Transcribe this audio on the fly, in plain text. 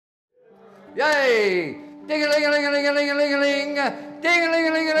Yay! Ding-a-ling-a-ling-a-ling-a-ling-a-ling-a-ling.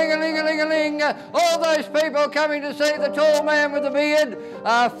 Ding-a-ling-a-ling-a-ling-a-ling-a-ling. All those people coming to see the tall man with the beard,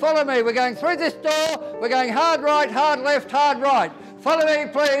 follow me. We're going through this door. We're going hard right, hard left, hard right. Follow me,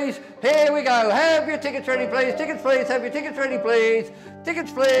 please. Here we go. Have your tickets ready, please. Tickets, please. Have your tickets ready, please.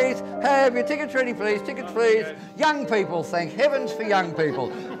 Tickets, please. Have your tickets ready, please. Tickets, please. Young people, thank heavens for young people.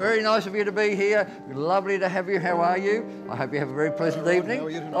 Very nice of you to be here. Lovely to have you. How are you? I hope you have a very pleasant evening. How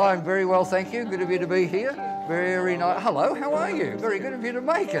are you tonight? I'm very well, thank you. Good of you to be here. Very nice. Hello, how are you? Very good of you to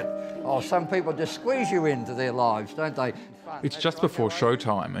make it. Oh, some people just squeeze you into their lives, don't they? It's just before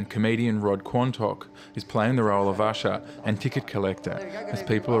showtime and comedian Rod Quantock is playing the role of usher and ticket collector as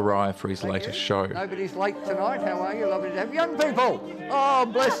people arrive for his latest show. Nobody's late tonight. How are you? Lovely to have young people. Oh,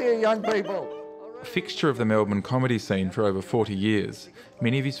 bless you, young people. A fixture of the Melbourne comedy scene for over 40 years,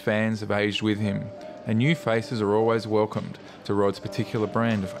 many of his fans have aged with him, and new faces are always welcomed to Rod's particular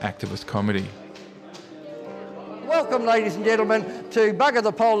brand of activist comedy. Welcome, ladies and gentlemen, to Bugger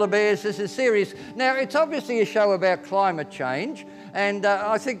the Polar Bears. This is serious. Now, it's obviously a show about climate change, and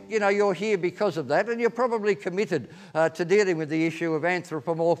I think, you know, you're here because of that, and you're probably committed to dealing with the issue of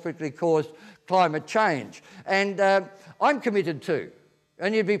anthropomorphically caused climate change. And I'm committed too,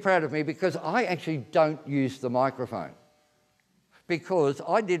 and you'd be proud of me because I actually don't use the microphone. Because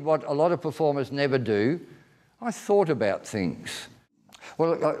I did what a lot of performers never do. I thought about things.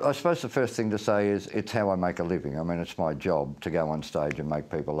 Well, I suppose the first thing to say is it's how I make a living. I mean, it's my job to go on stage and make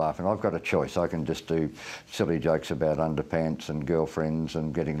people laugh, and I've got a choice. I can just do silly jokes about underpants and girlfriends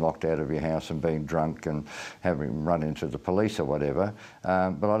and getting locked out of your house and being drunk and having run into the police or whatever,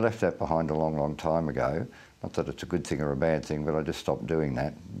 but I left that behind a long, long time ago. Not that it's a good thing or a bad thing, but I just stopped doing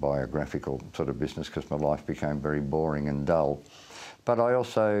that biographical sort of business because my life became very boring and dull. But I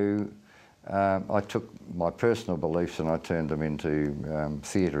also I took my personal beliefs and I turned them into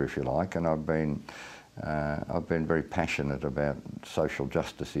theatre, if you like, and I've been very passionate about social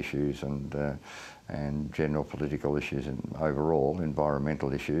justice issues and general political issues and overall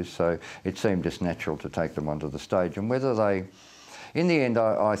environmental issues. So it seemed just natural to take them onto the stage. And whether they, in the end,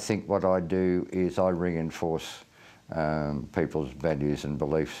 I think what I do is I reinforce people's values and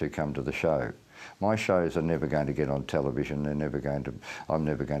beliefs who come to the show. My shows are never going to get on television. They're never going to. I'm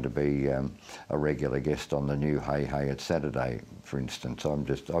never going to be a regular guest on the new Hey Hey It's Saturday, for instance.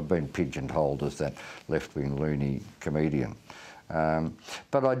 I've been pigeonholed as that left-wing loony comedian.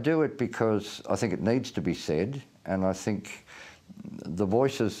 But I do it because I think it needs to be said, and I think the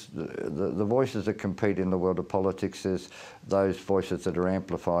voices that compete in the world of politics is those voices that are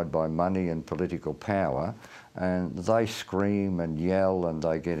amplified by money and political power, and they scream and yell and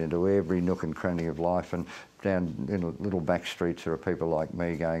they get into every nook and cranny of life, and down in little back streets there are people like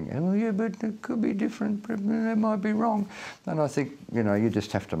me going, oh yeah, but it could be different, it might be wrong. And I think, you know, you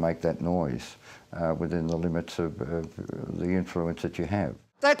just have to make that noise within the limits of the influence that you have.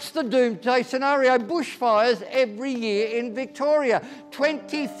 That's the doomsday scenario. Bushfires every year in Victoria.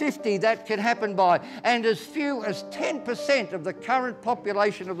 2050 that could happen by, and as few as 10% of the current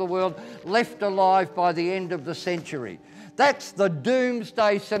population of the world left alive by the end of the century. That's the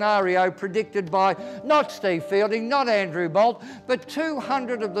doomsday scenario predicted by not Steve Fielding, not Andrew Bolt, but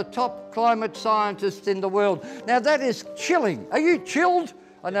 200 of the top climate scientists in the world. Now that is chilling. Are you chilled?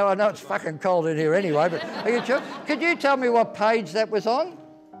 I know it's fucking cold in here anyway, but are you chilled? Could you tell me what page that was on?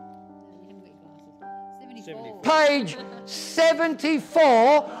 Page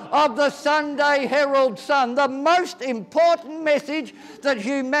 74 of the Sunday Herald Sun, the most important message that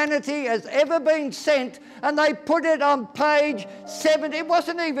humanity has ever been sent, and they put it on page 70. It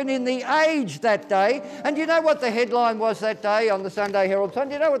wasn't even in the Age that day. And you know what the headline was that day on the Sunday Herald Sun?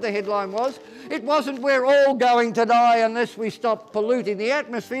 Do you know what the headline was? It wasn't "We're all going to die unless we stop polluting the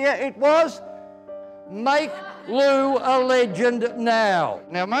atmosphere." It was "Make Lou a legend now."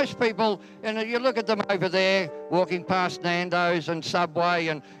 Now, most people, you look at them over there, walking past Nando's and Subway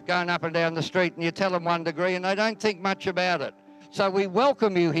and going up and down the street, and you tell them 1 degree and they don't think much about it. So we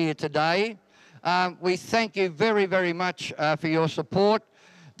welcome you here today. We thank you very, very much for your support.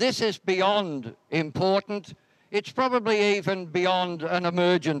 This is beyond important. It's probably even beyond an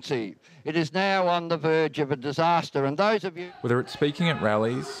emergency. It is now on the verge of a disaster, and those of you... Whether it's speaking at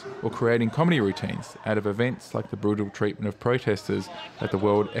rallies or creating comedy routines out of events like the brutal treatment of protesters at the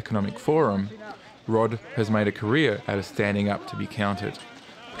World Economic Forum, Rod has made a career out of standing up to be counted,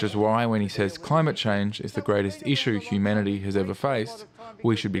 which is why when he says climate change is the greatest issue humanity has ever faced,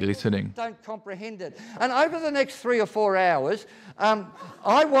 we should be listening. Don't comprehend it. And over the next 3 or 4 hours,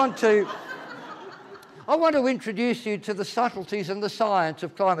 I want to I want to introduce you to the subtleties and the science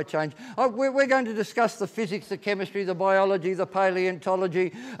of climate change. We're going to discuss the physics, the chemistry, the biology, the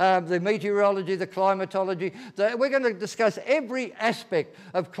paleontology, the meteorology, the climatology. We're going to discuss every aspect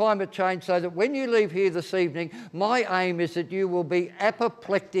of climate change so that when you leave here this evening, my aim is that you will be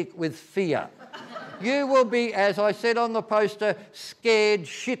apoplectic with fear. You will be, as I said on the poster, scared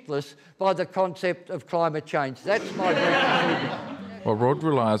shitless by the concept of climate change. That's my brief. While Rod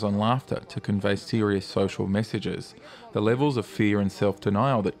relies on laughter to convey serious social messages, the levels of fear and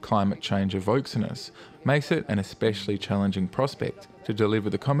self-denial that climate change evokes in us makes it an especially challenging prospect to deliver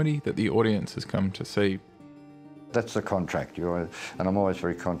the comedy that the audience has come to see. That's the contract, and I'm always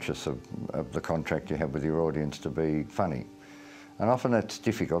very conscious of the contract you have with your audience to be funny. And often it's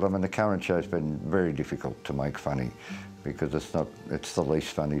difficult. I mean, the current show's been very difficult to make funny because it's the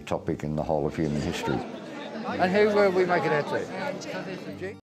least funny topic in the whole of human history. And who will we make it out to?